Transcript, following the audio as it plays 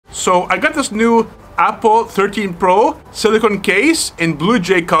So I got this new Apple 13 Pro silicone case in blue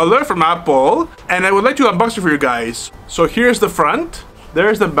jay color from Apple, and I would like to unbox it for you guys. So here's the front,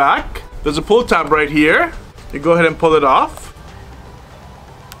 there's the back, there's a pull tab right here. You go ahead and pull it off.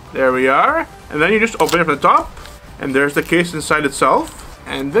 There we are. And then you just open it from the top, and there's the case inside itself.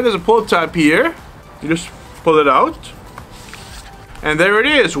 And then there's a pull tab here. You just pull it out. And there it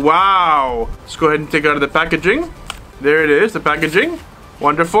is. Wow. Let's go ahead and take it out of the packaging. There it is, the packaging.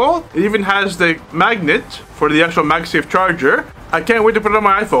 Wonderful. It even has the magnet for the actual MagSafe charger. I can't wait to put it on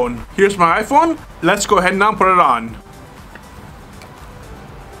my iPhone. Here's my iPhone. Let's go ahead and now put it on.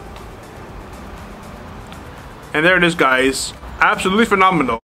 And there it is, guys. Absolutely phenomenal.